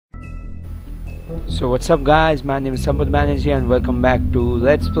So what's up guys, my name is Sampath Banerjee and welcome back to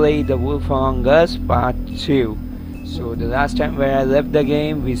Let's Play The Wolf Among Us Part 2. So the last time where I left the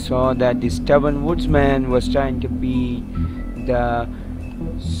game, we saw that the stubborn woodsman was trying to be the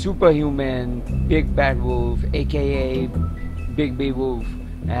superhuman big bad wolf, aka Big B Wolf,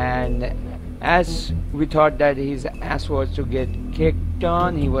 and as we thought that his ass was to get kicked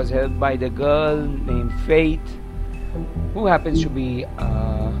on, he was helped by the girl named Faith, who happens to be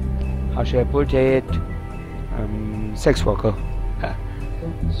how should I put it, sex worker.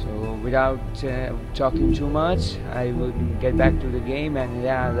 So without talking too much, I will get back to the game. And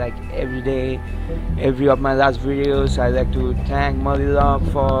yeah, like every of my last videos, I like to thank Molly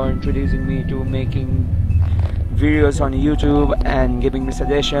for introducing me to making videos on YouTube and giving me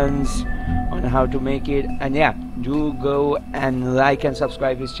suggestions on how to make it. And yeah, do go and like and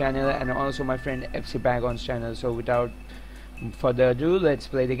subscribe his channel, and also my friend FC Paragon's channel. So without further ado, let's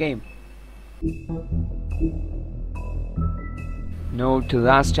play the game. No, to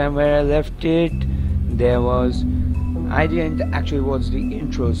last time where I left it, there was, I didn't actually watch the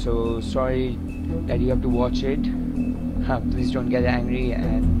intro, so sorry that you have to watch it. Please don't get angry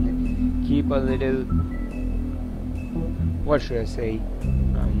and keep a little, what should I say,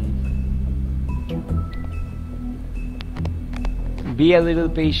 be a little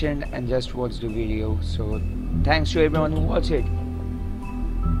patient and just watch the video. So thanks to everyone who watched it.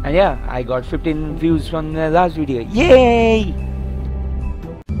 And yeah, I got 15 views from the last video. Yay!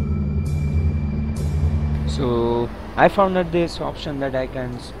 So I found out this option that I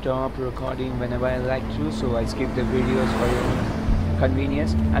can stop recording whenever I like to, so I skip the videos for your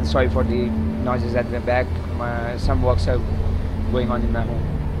convenience. And sorry for the noises at the back, some works are going on in my home.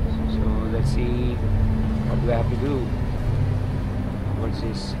 So let's see, what do I have to do? What's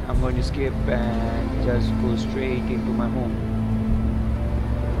this? I'm going to skip and just go straight into my home.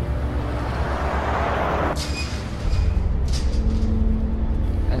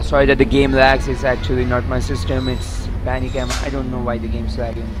 Sorry that the game lags, it's actually not my system, it's Panicam. I don't know why the game's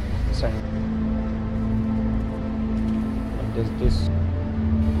lagging. Sorry.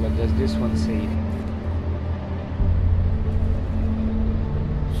 What does this one say?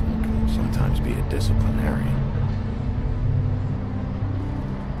 Snake can sometimes be a disciplinarian.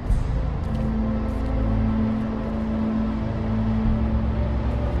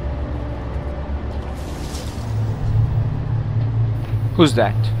 Who's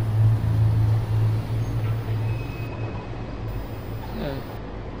that?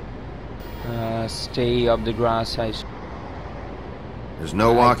 Stay up the grass. There's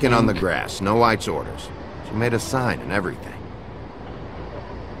no walking on the grass, no White's orders. She made a sign and everything.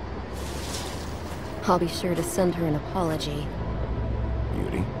 I'll be sure to send her an apology.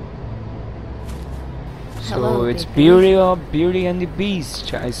 Beauty. So Hello, it's Big Beauty or Beauty and the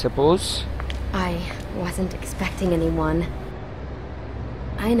Beast, I suppose. I wasn't expecting anyone.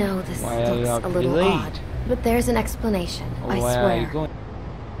 I know this Why are you looks out a little late? odd, but there's an explanation, I Why swear. are you going?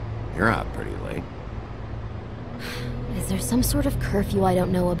 You're out pretty late. Is there some sort of curfew I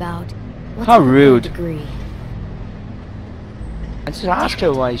don't know about? What's How the rude. degree? I just asked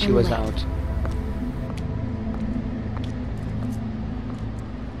her why she I'm was late. out.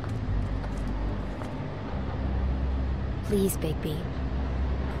 Please, Bigby.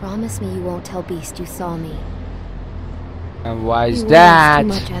 Promise me you won't tell Beast you saw me. And why is He worries that? too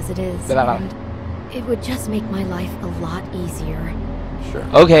much as it is, Blah, blah, blah. and it would just make my life a lot easier. Sure.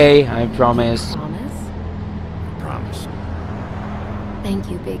 Okay, I promise. Promise? I promise. Thank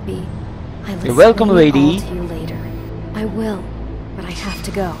you, Bigby. You're welcome, lady. To you later. I will, but I have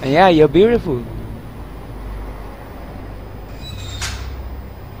to go. Yeah, you're beautiful.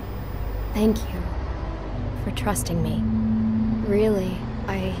 Thank you for trusting me. Really,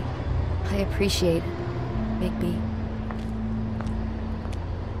 I appreciate it, Bigby.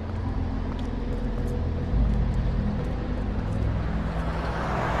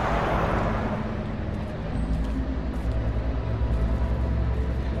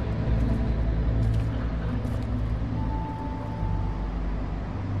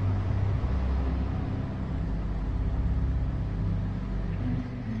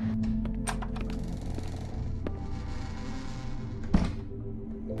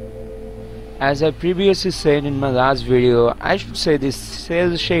 As I previously said in my last video, I should say this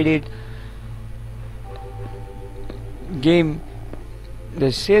cel-shaded game,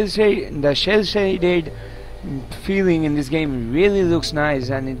 the cel-shaded feeling in this game really looks nice,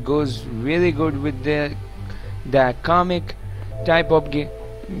 and it goes really good with the comic type of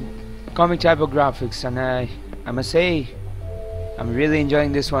graphics. And I must say, I'm really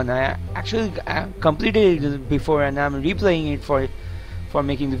enjoying this one. I actually completed it before, and I'm replaying it for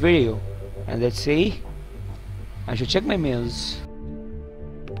making the video. And let's see. I should check my mails.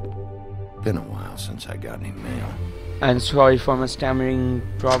 Been a while since I got any mail. And sorry for my stammering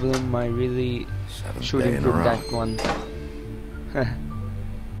problem. I really Seventh should day in a improve row. that one.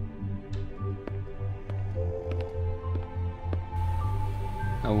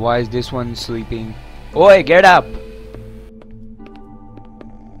 Now why is this one sleeping? Oi, get up!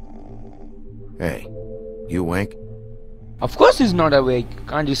 Hey, you awake? Of course he's not awake.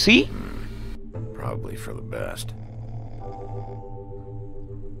 Can't you see? Probably for the best.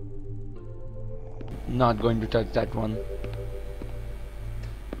 Not going to touch that one.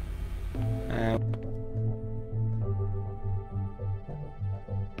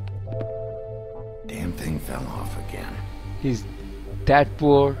 Damn thing fell off again. He's that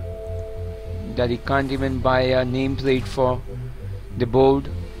poor that he can't even buy a nameplate for the board.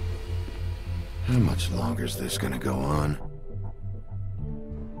 How much longer is this gonna go on?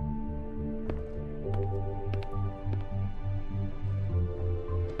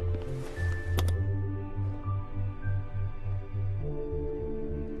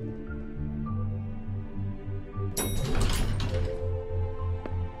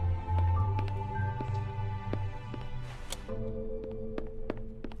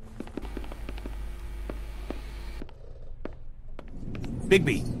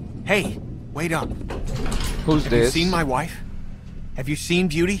 Bigby, hey, wait up. Who's Have you this? seen my wife? Have you seen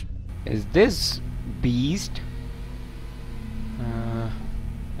Beauty? Is this Beast?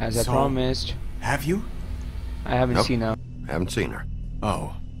 As I So- promised, Have you? I haven't Nope. seen her. Haven't seen her.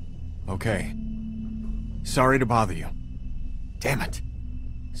 Oh, okay. Sorry to bother you. Damn it.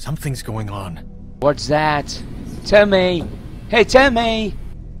 Something's going on. What's that? Tell me! Hey, tell me!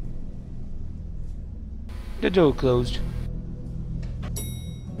 The door closed.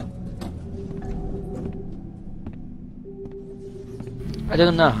 I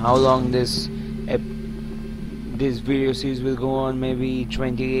don't know how long this video series will go on. Maybe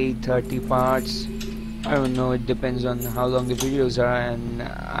 28, 30 parts. I don't know. It depends on how long the videos are, and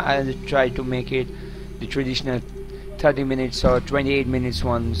I'll try to make it the traditional 30 minutes or 28 minutes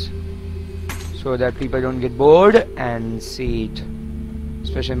ones, so that people don't get bored and see it.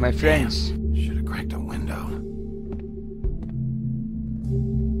 Especially my friends. Should have cracked a window.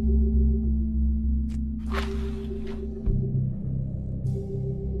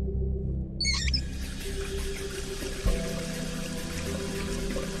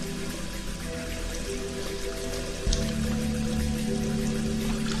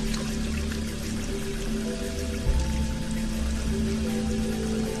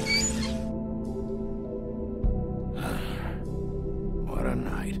 What a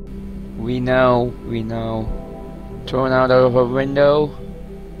night. We know. Thrown out of a window.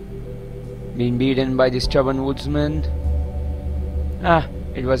 Being beaten by the stubborn woodsman.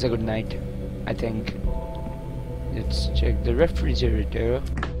 It was a good night, I think. Let's check the refrigerator.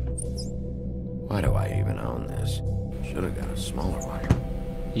 Why do I even own this? Should have got a smaller one.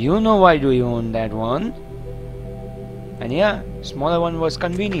 You know why do you own that one? And yeah, smaller one was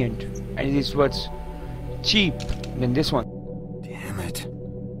convenient. And this was cheap than this one. Damn it.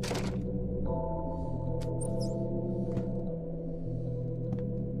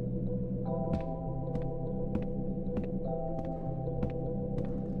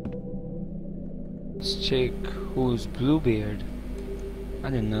 Let's check who's Bluebeard. I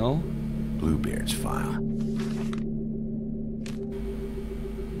don't know. Bluebeard's file.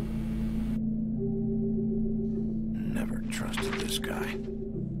 Never trusted this guy.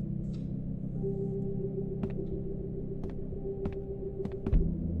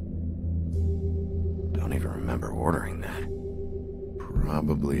 Don't even remember ordering that.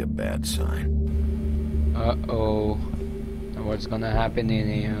 Probably a bad sign. Uh-oh. What's gonna happen in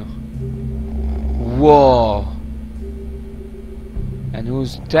here? Whoa! And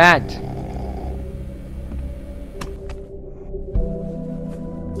who's that?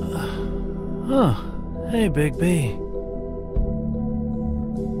 Oh, hey, Big B.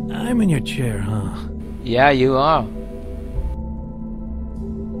 I'm in your chair, huh? Yeah, you are.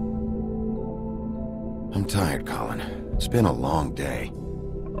 I'm tired, Colin. It's been a long day.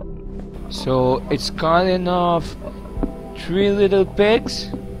 So it's calling off Three Little Pigs?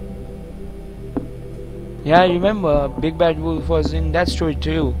 Yeah, I remember Big Bad Wolf was in that story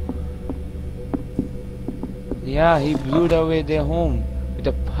too. Yeah, he blew away their home with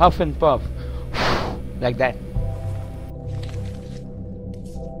a huff and puff. Like that.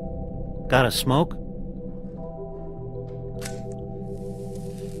 Got a smoke?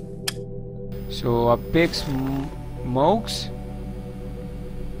 So a pig smokes?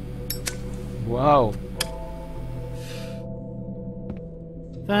 Wow.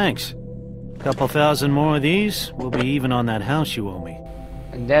 Thanks. Couple thousand more of these, we'll be even on that house you owe me.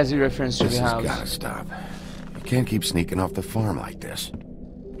 And there's a reference to This the has house. gotta stop. You can't keep sneaking off the farm like this.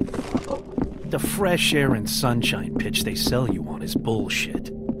 The fresh air and sunshine pitch they sell you on is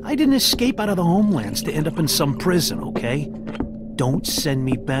bullshit. I didn't escape out of the homelands to end up in some prison, okay? Don't send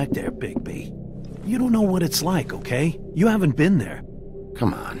me back there, Bigby. You don't know what it's like, okay? You haven't been there.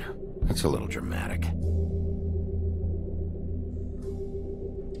 Come on. That's a little dramatic.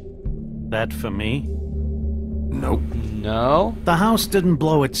 That for me? Nope. No? The house didn't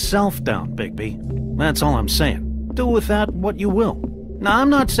blow itself down, Bigby. That's all I'm saying. Do with that what you will. Now, I'm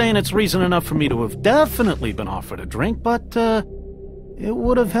not saying it's reason enough for me to have definitely been offered a drink, but, it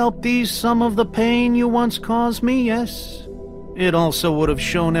would have helped ease some of the pain you once caused me, yes? It also would have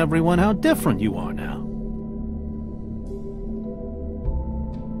shown everyone how different you are now.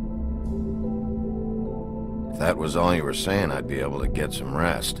 If that was all you were saying, I'd be able to get some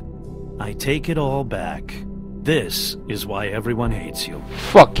rest. I take it all back. This is why everyone hates you.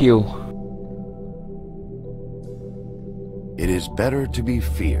 Fuck you. It is better to be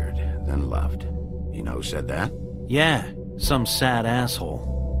feared than loved. You know who said that? Yeah, some sad asshole.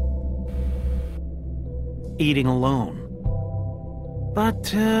 Eating alone.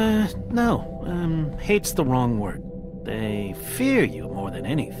 But, no, hate's the wrong word. They fear you more than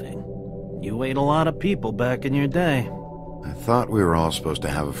anything. You ate a lot of people back in your day. I thought we were all supposed to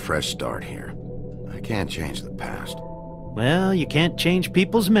have a fresh start here. I can't change the past. Well, you can't change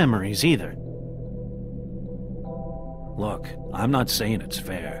people's memories either. Look, I'm not saying it's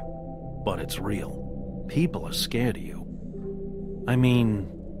fair, but it's real. People are scared of you. I mean,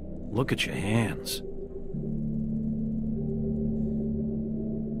 look at your hands.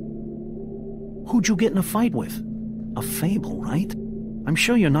 Who'd you get in a fight with? A Fable, right? I'm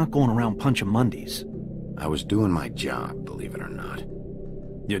sure you're not going around punching Mundies. I was doing my job, believe it or not.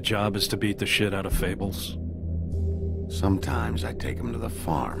 Your job is to beat the shit out of Fables? Sometimes I take them to the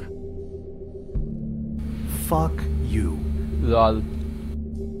farm. Fuck you. Lol.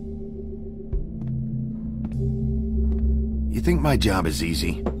 You think my job is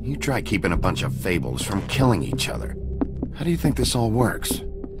easy? You try keeping a bunch of Fables from killing each other. How do you think this all works?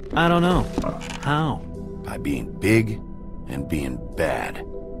 I don't know. How? By being big and being bad.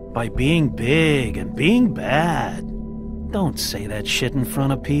 By being big and being bad. Don't say that shit in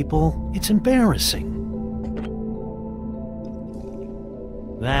front of people. It's embarrassing.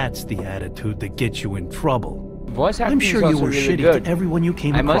 That's the attitude that gets you in trouble. Voice acting I'm sure is you also were really shitty good. to everyone you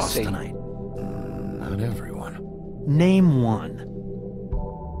came I must across say. tonight. Not everyone. Name one.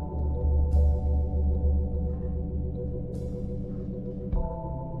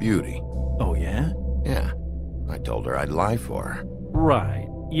 Beauty. Oh, yeah? Yeah. I told her I'd lie for her. Right.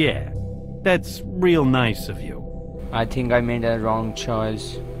 Yeah. That's real nice of you. I think I made a wrong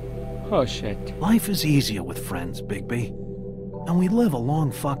choice. Oh shit. Life is easier with friends, Bigby. And we live a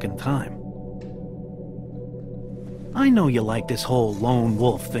long fucking time. I know you like this whole lone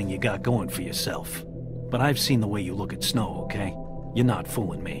wolf thing you got going for yourself. But I've seen the way you look at Snow, okay? You're not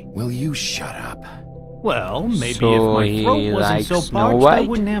fooling me. Will you shut up? Well, maybe So if my he throat wasn't likes so Snow parched, I White?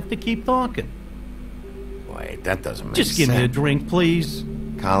 wouldn't have to keep talking. Wait, that doesn't make Just sense. give me a drink, please.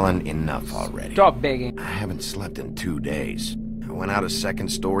 Colin, enough already. Stop begging. I haven't slept in 2 days. I went out a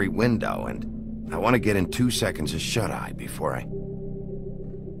second-story window, and I want to get in 2 seconds of shut-eye before I...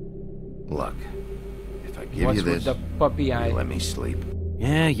 Look, if I give What's you with this, the puppy eye? you let me sleep.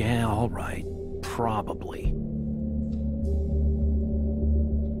 Yeah, all right. Probably.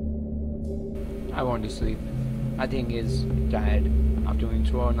 I want to sleep. I think he's tired after being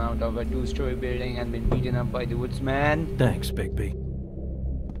thrown out of a 2-story building and been beaten up by the woodsman. Thanks, Bigby.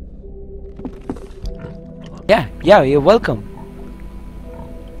 Yeah, you're welcome.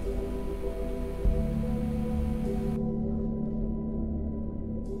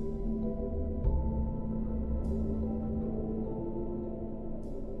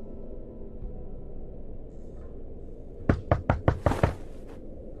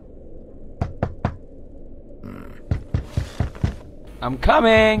 I'm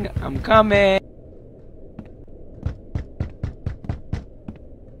coming.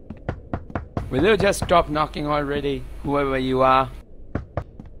 Will you just stop knocking already, whoever you are?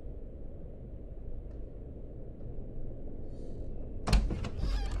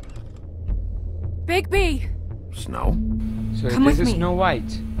 Bigby! Snow? So Come this with is me. Snow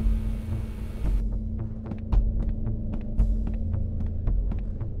White.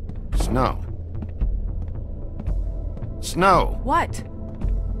 Snow. Snow! What?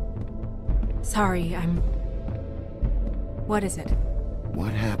 Sorry, What is it?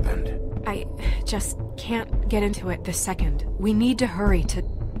 What happened? I just can't get into it this second. We need to hurry to...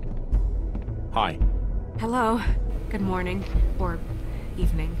 Hi. Hello. Good morning. Or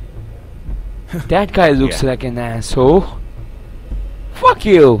evening. That guy looks Yeah. like an asshole. Fuck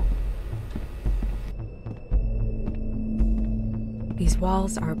you! These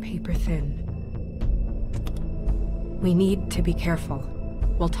walls are paper thin. We need to be careful.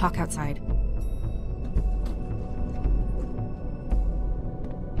 We'll talk outside.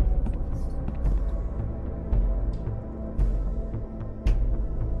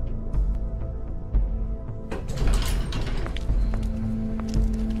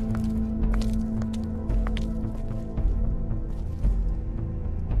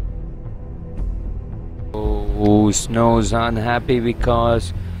 Oh, Snow's unhappy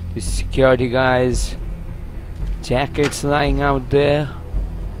because the security guy's jacket's lying out there.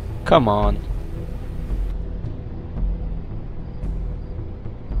 Come on.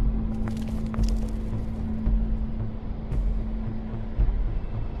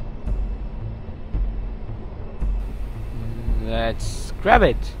 Let's grab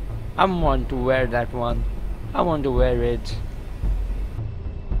it. I want to wear that one. I want to wear it.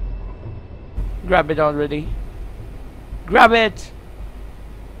 Grab it already. Grab it!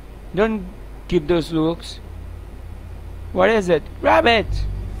 Don't give those looks. What is it? Grab it!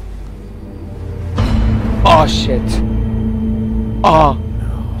 Oh shit. Oh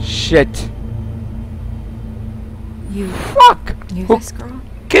shit. You Fuck! knew Who this girl?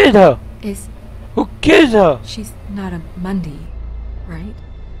 killed her? Is Who killed her? she's not a Mundy, right?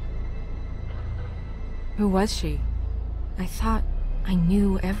 Who was she? I thought I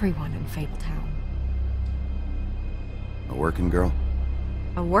knew everyone in Fabletown. A working girl?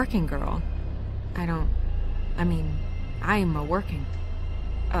 A working girl? I mean, I'm a working...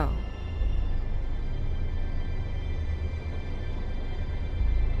 Oh.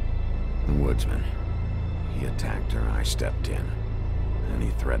 The woodsman. He attacked her, I stepped in. And he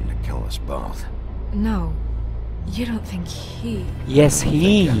threatened to kill us both. No. You don't think he... Yes, Think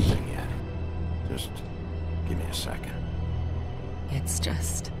he. anything yet. Just give me a second. It's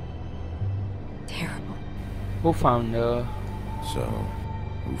just... terrible. Who found her? So,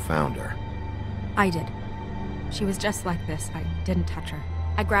 who found her? I did. She was just like this. I didn't touch her.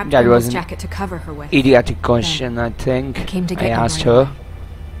 I grabbed That her was an jacket to cover her with. Idiotic question, I think. I came to get I you asked right her. away.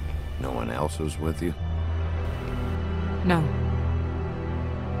 No one else was with you? No.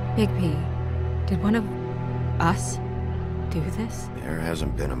 Big P, did one of us do this? There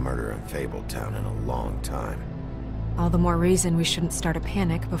hasn't been a murder in Fabletown in a long time. All the more reason we shouldn't start a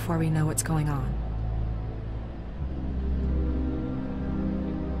panic before we know what's going on.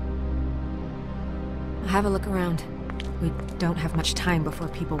 I'll have a look around. We don't have much time before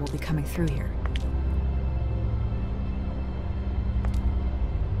people will be coming through here.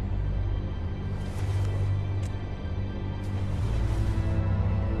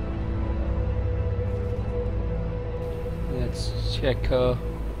 Let's check her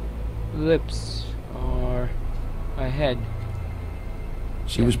lips or her head.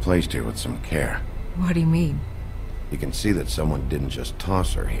 She was placed here with some care. What do you mean? You can see that someone didn't just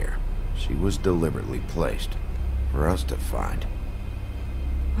toss her here. She was deliberately placed. For us to find.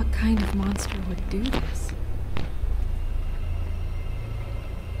 What kind of monster would do this?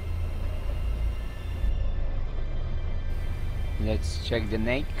 Let's check the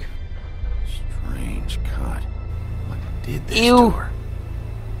neck. Strange cut. What did this Ew. to her?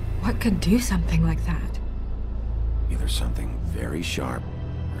 What could do something like that? Either something very sharp,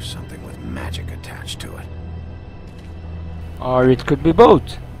 or something with magic attached to it. Or it could be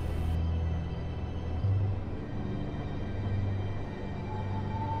both.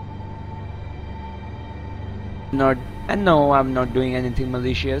 No, I'm not doing anything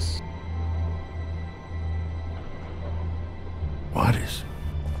malicious. What is?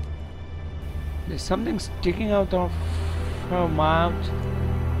 There's something sticking out of her mouth.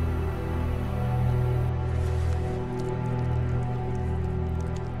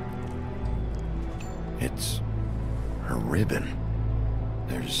 It's her ribbon.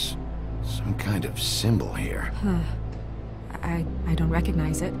 There's some kind of symbol here. Huh. I don't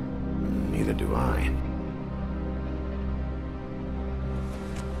recognize it. Neither do I.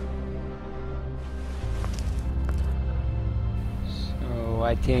 So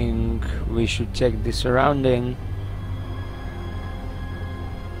I think we should check the surrounding.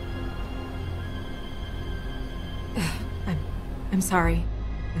 I'm sorry.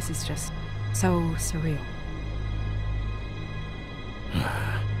 This is just so surreal.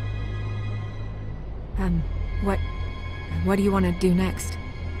 What do you want to do next?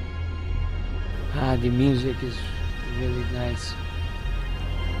 The music is really nice.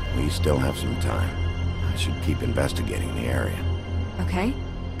 We still have some time. I should keep investigating the area. Okay,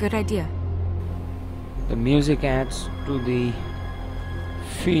 good idea. The music adds to the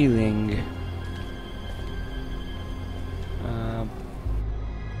feeling.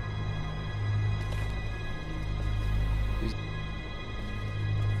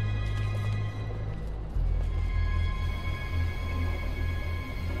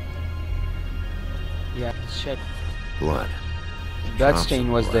 Yeah, check. Blood.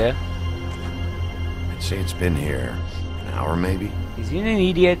 Bloodstain was blood. there. I'd say it's been here an hour, maybe. Is he an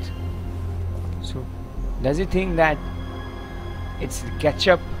idiot? So, does he think that it's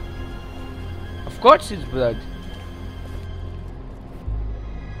ketchup? Of course it's blood.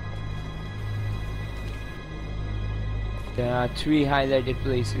 There are 3 highlighted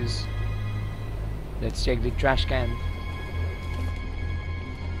places. Let's check the trash can.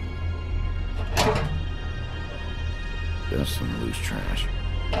 Just some loose trash.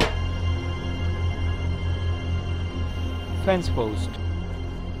 Fence post.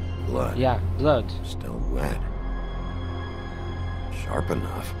 Blood. Yeah, blood. Still wet. Sharp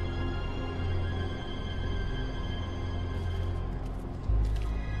enough.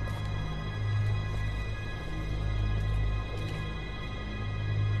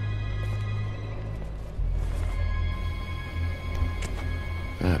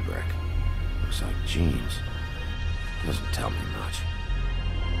 Fabric. Looks like jeans. Doesn't tell me much.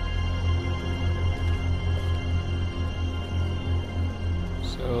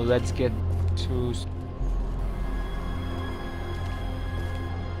 So let's get to...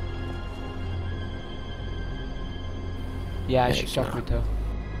 Yeah, I Hey, should talk Snow. with her.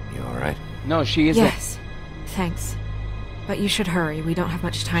 You alright? No, she isn't. Yes. Thanks. But you should hurry. We don't have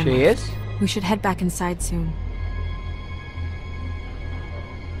much time She left. is? We should head back inside soon.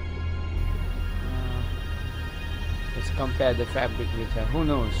 Let's compare the fabric with her. Who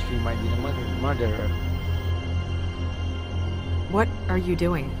knows? She might be the murderer. What are you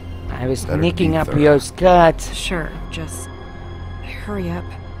doing? I was Better nicking be up thorough. your skirt. Sure, just hurry up.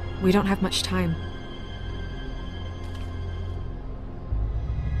 We don't have much time.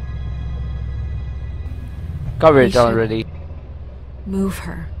 Cover We it should- already. Move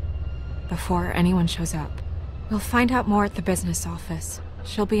her before anyone shows up. We'll find out more at the business office.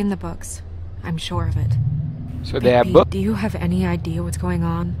 She'll be in the books. I'm sure of it. So they have Bigby, booked. do you have any idea what's going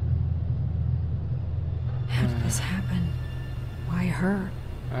on? How did this happen? Why her?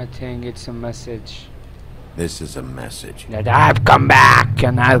 I think it's a message This is a message. that I've come back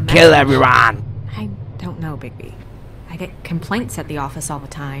and I'll kill everyone. I don't know, Bigby. I get complaints at the office all the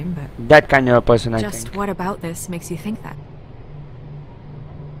time, but That kind of a person, I just think. what about this makes you think that?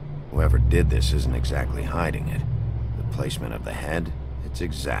 Whoever did this isn't exactly hiding it. The placement of the head, it's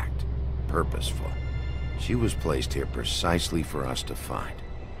exact. Purposeful. She was placed here precisely for us to find.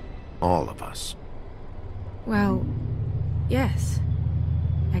 All of us. Well, yes.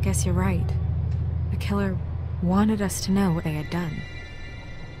 I guess you're right. The killer wanted us to know what they had done.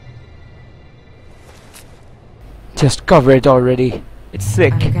 Just cover it already. It's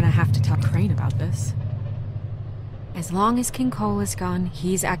sick. I'm gonna have to tell Crane about this. As long as King Cole is gone,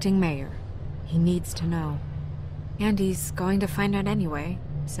 he's acting mayor. He needs to know. And he's going to find out anyway,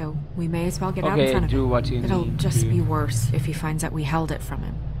 so we may as well get out in Okay, front of do him. what you It'll need just to. be worse if he finds out we held it from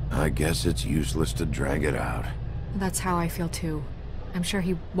him. I guess it's useless to drag it out. That's how I feel too. I'm sure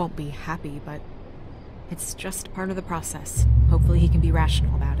he won't be happy, but it's just part of the process. Hopefully he can be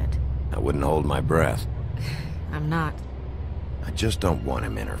rational about it. I wouldn't hold my breath. I'm not. I just don't want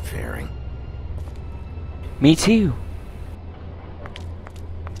him interfering. Me too.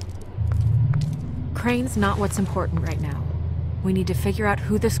 Crane's not what's important right now. We need to figure out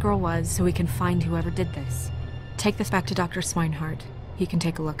who this girl was so we can find whoever did this. Take this back to Dr. Swinehart. He can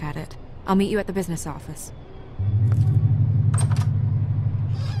take a look at it. I'll meet you at the business office.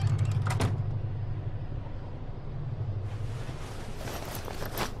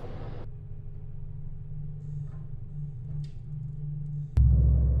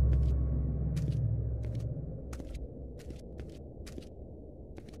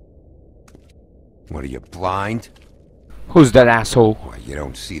 What are you, blind? Who's that asshole? Why, you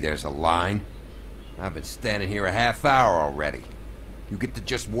don't see there's a line? I've been standing here a half hour already. You get to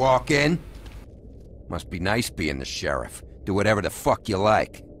just walk in? Must be nice being the sheriff. Do whatever the fuck you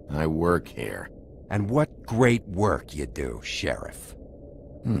like. I work here. And what great work you do, Sheriff.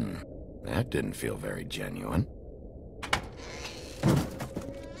 That didn't feel very genuine.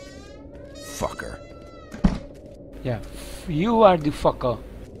 Fucker. Yeah, you are the fucker.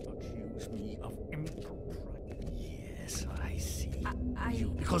 Yes, I see.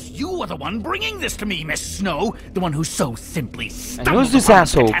 Because you are the one bringing this to me, Miss Snow. The one who so simply stumbled who's this upon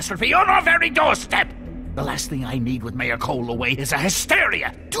asshole? catastrophe on our very doorstep. The last thing I need with Mayor Cole away is a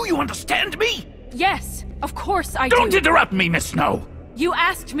hysteria. Do you understand me? Yes, of course I Don't do. interrupt me, Miss Snow! You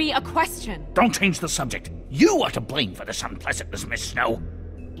asked me a question. Don't change the subject. You are to blame for this unpleasantness, Miss Snow.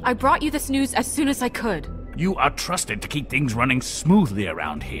 I brought you this news as soon as I could. You are trusted to keep things running smoothly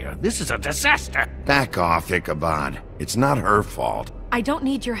around here. This is a disaster. Back off, Ichabod. It's not her fault. I don't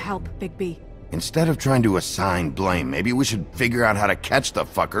need your help, Bigby. Instead of trying to assign blame, maybe we should figure out how to catch the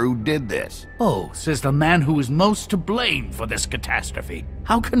fucker who did this. Oh, says the man who is most to blame for this catastrophe.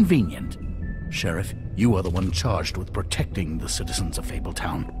 How convenient. Sheriff, you are the one charged with protecting the citizens of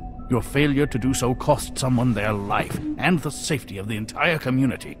Fabletown. Your failure to do so cost someone their life, and the safety of the entire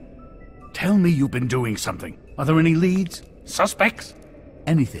community. Tell me you've been doing something. Are there any leads? Suspects?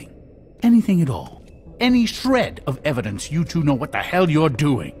 Anything. Anything at all. Any shred of evidence you two know what the hell you're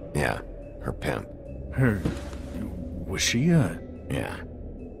doing. Yeah, her pimp. Her... was she a... Yeah.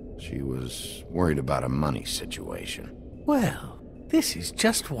 She was worried about a money situation. Well, this is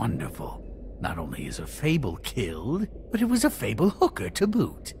just wonderful. Not only is a Fable killed, but it was a Fable hooker to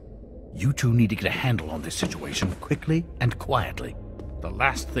boot. You two need to get a handle on this situation quickly and quietly. The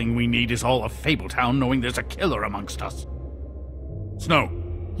last thing we need is all of Fabletown knowing there's a killer amongst us. Snow.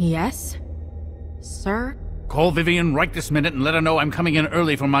 Yes? Sir? Call Vivian right this minute and let her know I'm coming in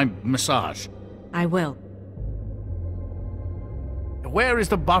early for my massage. I will. Where is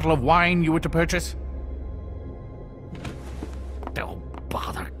the bottle of wine you were to purchase? Oh,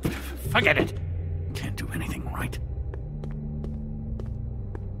 bother. Forget it. Can't do anything right.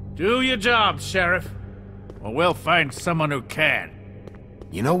 Do your job, Sheriff. Or we'll find someone who can.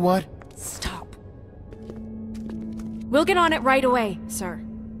 You know what? Stop. We'll get on it right away, sir.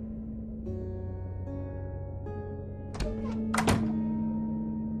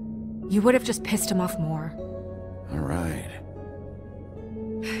 You would have just pissed him off more. All right.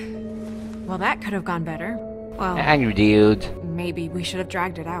 Well, that could have gone better. Well, Angry dude. maybe we should have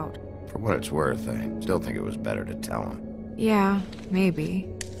dragged it out. For what it's worth, I still think it was better to tell him. Yeah, maybe.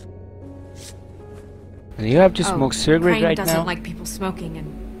 And you have to smoke cigarette Crane right doesn't now? like people smoking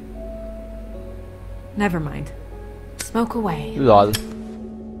and... Never mind. Smoke away. Lol.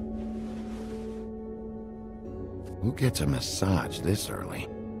 Who gets a massage this early?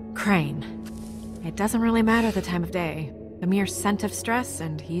 Crane. It doesn't really matter the time of day. The mere scent of stress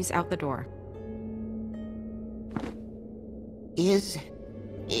and he's out the door. Is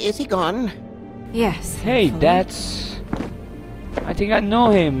he gone? Yes. Hey, thankfully. that's... I think I know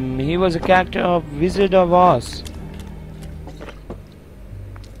him. He was a character of Wizard of Oz.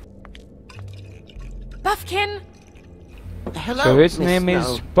 Buffkin! Hello, So his Miss name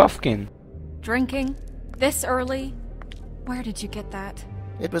Snow. is Buffkin. Drinking? This early? Where did you get that?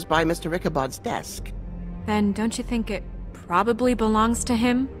 It was by Mr. Ichabod's desk. Then don't you think it probably belongs to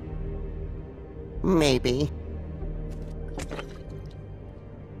him? Maybe.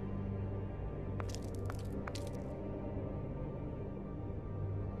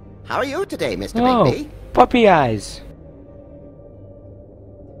 How are you today, Mr. Oh, Bigby? puppy eyes.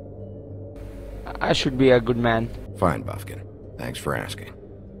 I should be a good man. Fine, Buffkin. Thanks for asking.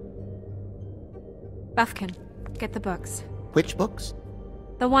 Buffkin, get the books. Which books?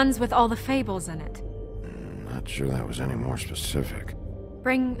 The ones with all the fables in it. Not sure that was any more specific.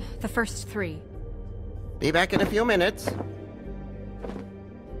 Bring the first 3. Be back in a few minutes.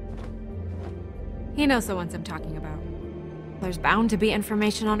 He knows the ones I'm talking about. There's bound to be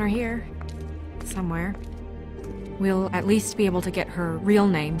information on her here. Somewhere. We'll at least be able to get her real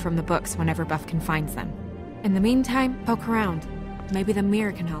name from the books whenever Buffkin finds them. In the meantime, poke around. Maybe the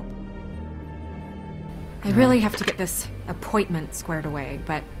mirror can help. I really have to get this appointment squared away,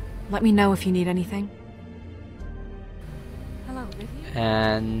 but let me know if you need anything. Hello, Vivian.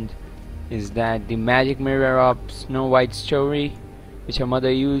 And is that the magic mirror of Snow White's story, which her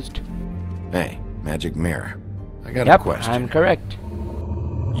mother used? Hey, magic mirror. I got a Yep, question. I'm correct.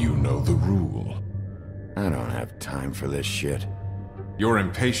 You know the rule. I don't have time for this shit. Your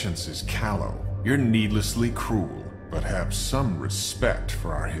impatience is callow. You're needlessly cruel, but have some respect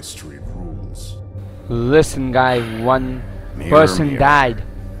for our history of rules. Listen, guy, one Mirror, person mirror. died.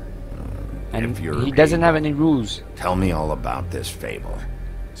 And If you're he doesn't able, have any rules. Tell me all about this fable.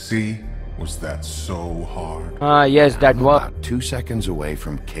 See? Was that so hard? Ah, yes, that I'm was. about 2 seconds away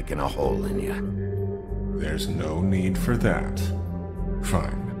from kicking a hole in you. There's no need for that.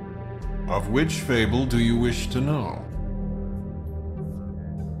 Fine. Of which fable do you wish to know?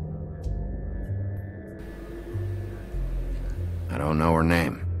 I don't know her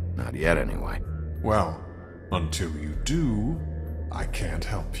name. Not yet, anyway. Well, until you do, I can't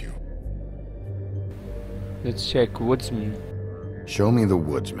help you. Let's check Woodsman. Show me the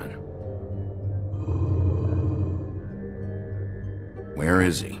woodsman. Where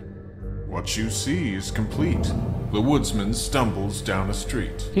is he? What you see is complete. The woodsman stumbles down a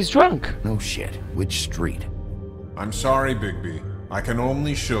street. He's drunk. No shit. Which street? I'm sorry, Bigby. I can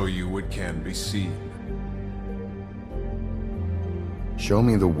only show you what can be seen. Show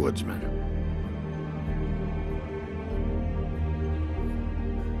me the woodsman.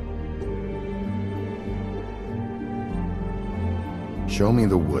 Show me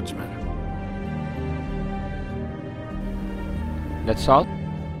the woodsman. That's all?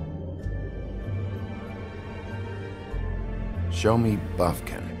 Show me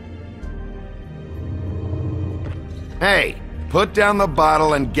Buffkin. Hey! Put down the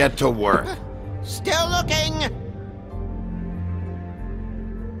bottle and get to work. Still looking!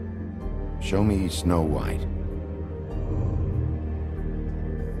 Show me Snow White.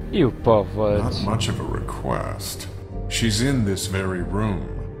 You pervert. Not much of a request. She's in this very room.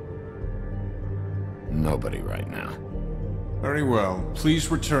 Nobody right now. Very well.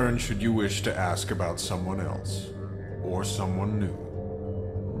 Please return should you wish to ask about someone else. Or someone new.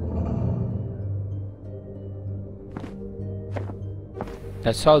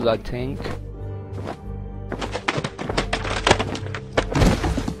 That's all, I think.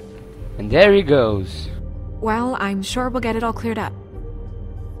 And there he goes. Well, I'm sure we'll get it all cleared up.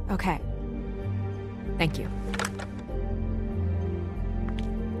 Okay. Thank you.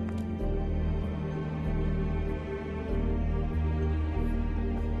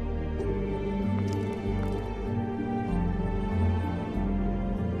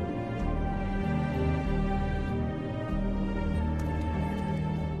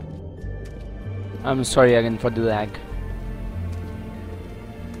 I'm sorry again for the lag.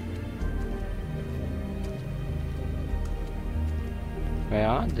 Where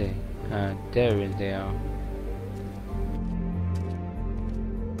are they? There they are.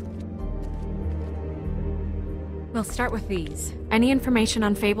 We'll start with these. Any information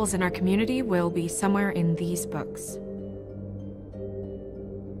on fables in our community will be somewhere in these books.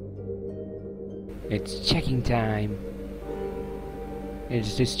 It's checking time.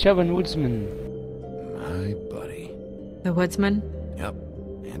 It's the stubborn woodsman. My buddy. The woodsman? Yep.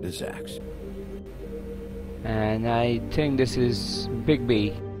 And his axe. And I think this is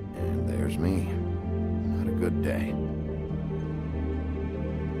Bigby. And there's me. Not a good day.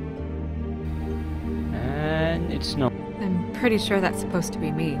 And it's no. I'm pretty sure that's supposed to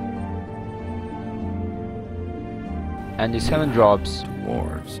be me. And the 7 dwarves.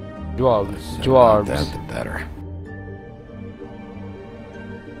 Dwarves. Dwarves. The Dwarves. that, the better.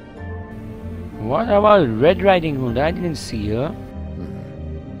 What about Red Riding Hood? I didn't see her.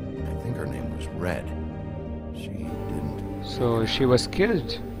 I think her name was Red. She didn't. So she was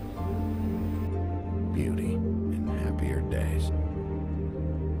killed. Beauty in happier days.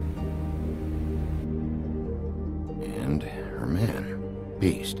 And her man,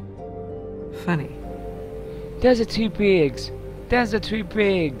 Beast. Funny. There's the 3 pigs. There's the 3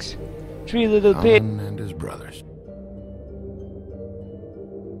 pigs. 3 little pigs. Alan and his brothers.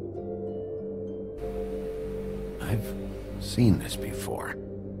 I've seen this before.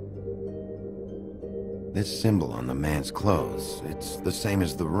 This symbol on the man's clothes, it's the same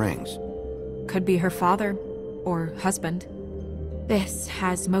as the rings. Could be her father or husband. This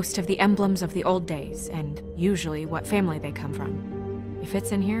has most of the emblems of the old days and usually what family they come from. If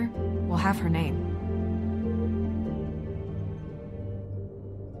it's in here, we'll have her name.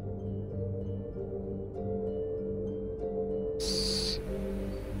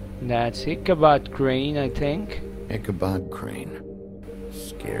 That's Ichabod Crane, I think. Ichabod Crane.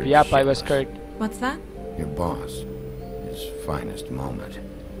 Scared Yep, I was shitless. correct. What's that? Your boss. His finest moment.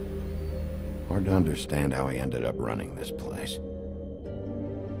 Hard to understand how he ended up running this place.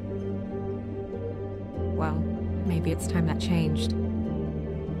 Well, maybe it's time that changed.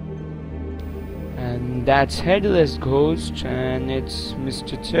 And that's Headless Ghost, and it's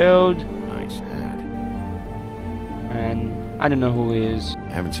Mr. Toad. Nice hat. And I don't know who he is.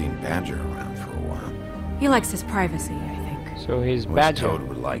 Haven't seen Badger around for a while. He likes his privacy, I think. So he's Wish Badger. Toad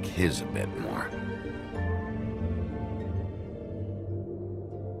would like his a bit more.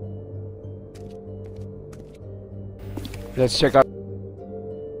 Let's check out.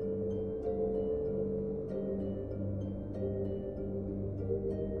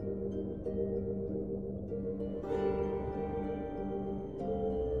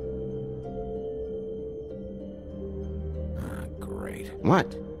 Great.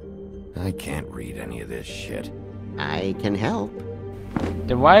 What? I can't read any of this shit. I can help.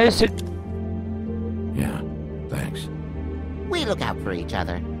 Then why is it? Yeah, thanks. We look out for each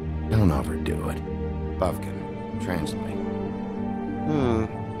other. Don't overdo it. Buffkin, translate.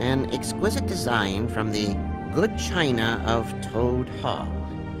 An exquisite design from the good china of Toad Hall.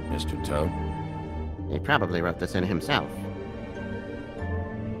 Mr. Toad? He probably wrote this in himself.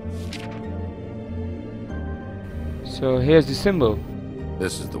 So here's the symbol.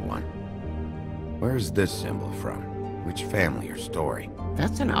 This is the one. Where's this symbol from? Which family or story?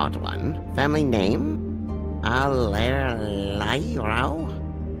 That's an odd one. Family name? Alerairo?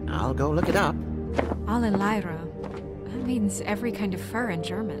 I'll go look it up. Alerairo. That means every kind of fur in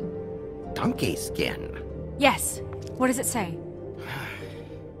German. Donkey skin. Yes. What does it say?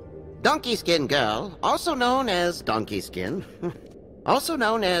 Donkey skin girl, also known as donkey skin, also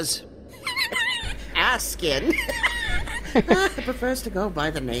known as ass skin, prefers to go by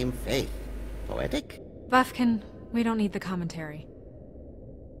the name Faith. Poetic? Buffkin, we don't need the commentary.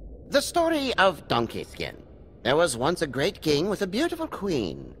 The story of Donkey Skin. There was once a great king with a beautiful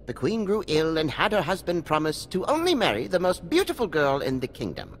queen. The queen grew ill and had her husband promise to only marry the most beautiful girl in the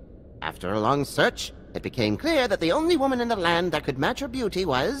kingdom. After a long search, it became clear that the only woman in the land that could match her beauty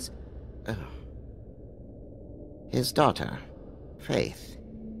was... his daughter, Faith.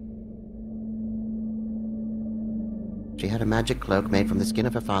 She had a magic cloak made from the skin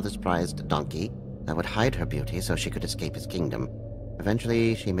of her father's prized donkey that would hide her beauty so she could escape his kingdom.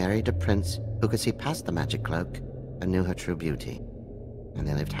 Eventually, she married a prince who could see past the magic cloak and knew her true beauty. And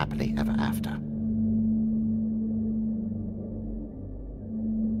they lived happily ever after.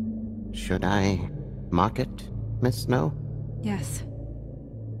 Should I mark it, Miss Snow? Yes.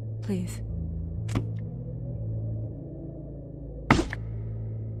 Please.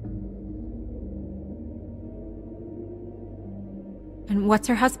 And what's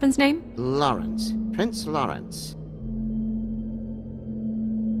her husband's name? Lawrence. Prince Lawrence.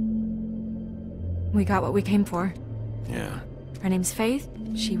 We got what we came for. Yeah. Her name's Faith.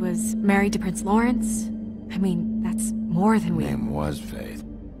 She was married to Prince Lawrence. I mean, that's more than we... Her name was Faith.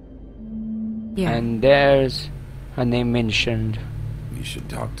 Yeah. And there's her name mentioned. We should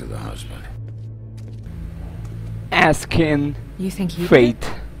talk to the husband. Asking You think he did?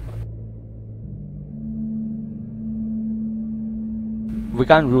 Faith. We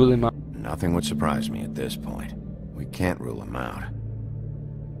can't rule him out. Nothing would surprise me at this point. We can't rule him out.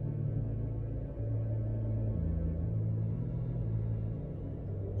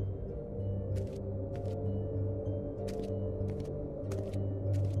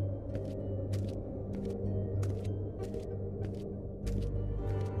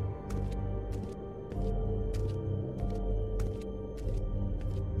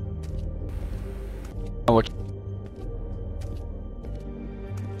 What?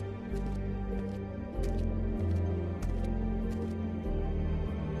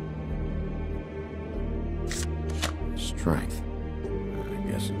 Strength.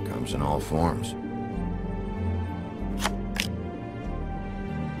 I guess it comes in all forms.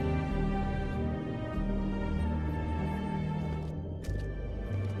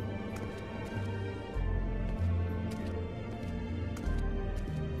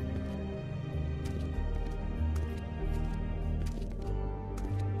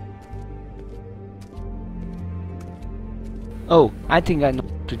 Oh, I think I know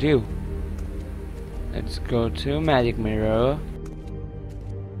what to do. Let's go to Magic Mirror.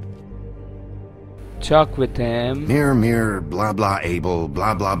 Talk with him. Mirror, mirror, blah blah able,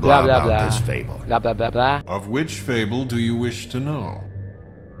 blah blah Blah blah, blah about blah. this fable. Blah blah blah blah. Of which fable do you wish to know?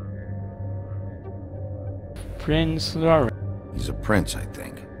 Prince Lawrence. He's a prince, I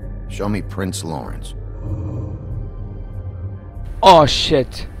think. Show me Prince Lawrence. Oh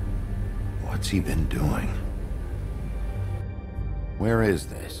shit. What's he been doing? Where is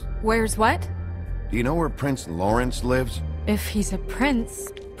this? Where's what? Do you know where Prince Lawrence lives? If he's a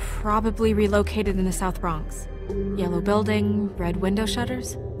prince, probably relocated in the South Bronx. Yellow building, red window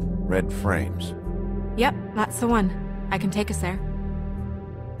shutters. Red frames. Yep, that's the one. I can take us there.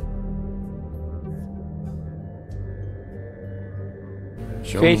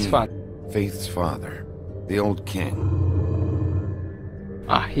 Show Faith's me father. Faith's father. The old king.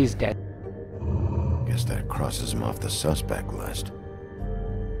 Ah, he's dead. Guess that crosses him off the suspect list.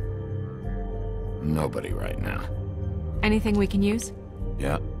 Nobody right now. Anything we can use?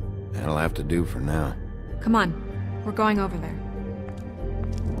 Yeah, that'll have to do for now. Come on, we're going over there.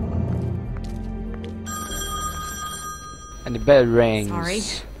 And the bell rings. Sorry,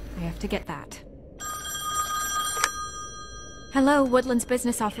 I have to get that. Hello, Woodland's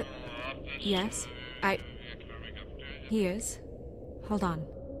business office. Yes, He is. Hold on.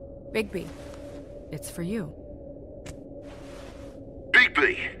 Bigby, it's for you.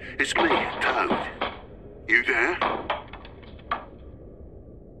 Bigby, it's me, Toad. You there?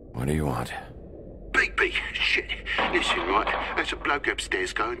 What do you want? Bigby, shit. Listen, right, there's a bloke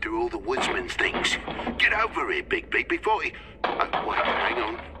upstairs going through all the woodsman's things. Get over here, Bigby, before he... Oh, wait, hang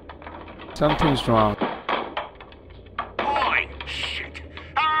on. Something's wrong. Oi! Shit!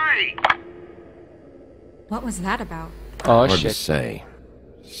 Hey! What was that about? Oh Hard to shit. say.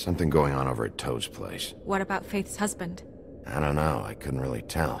 Something going on over at Toad's place. What about Faith's husband? I don't know, I couldn't really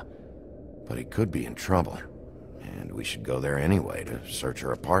tell. But he could be in trouble. And we should go there anyway to search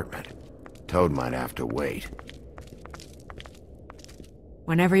her apartment. Toad might have to wait.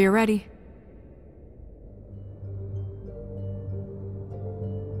 Whenever you're ready.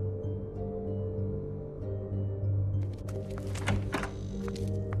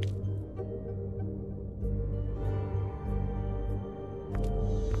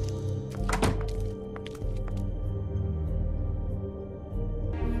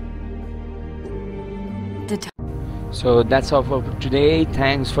 So that's all for today.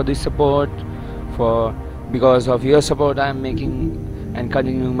 Thanks for the support. Because of your support, I'm making and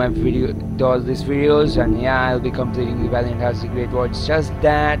continuing my all these videos, and yeah, I'll be completing the Valiant Hearts: The Great War. It's just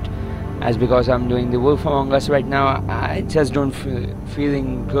that, as because I'm doing the Wolf Among Us right now, I just don't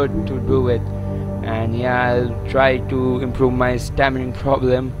feeling good to do it, and yeah, I'll try to improve my stamina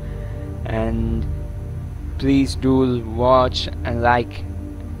problem. And please do watch and like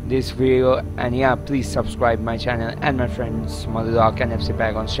this video, and yeah, please subscribe my channel and my friends Mollylock and FC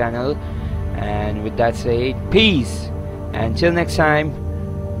Paragon's channel. And with that said, peace, and till next time,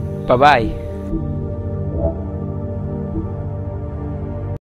 bye bye.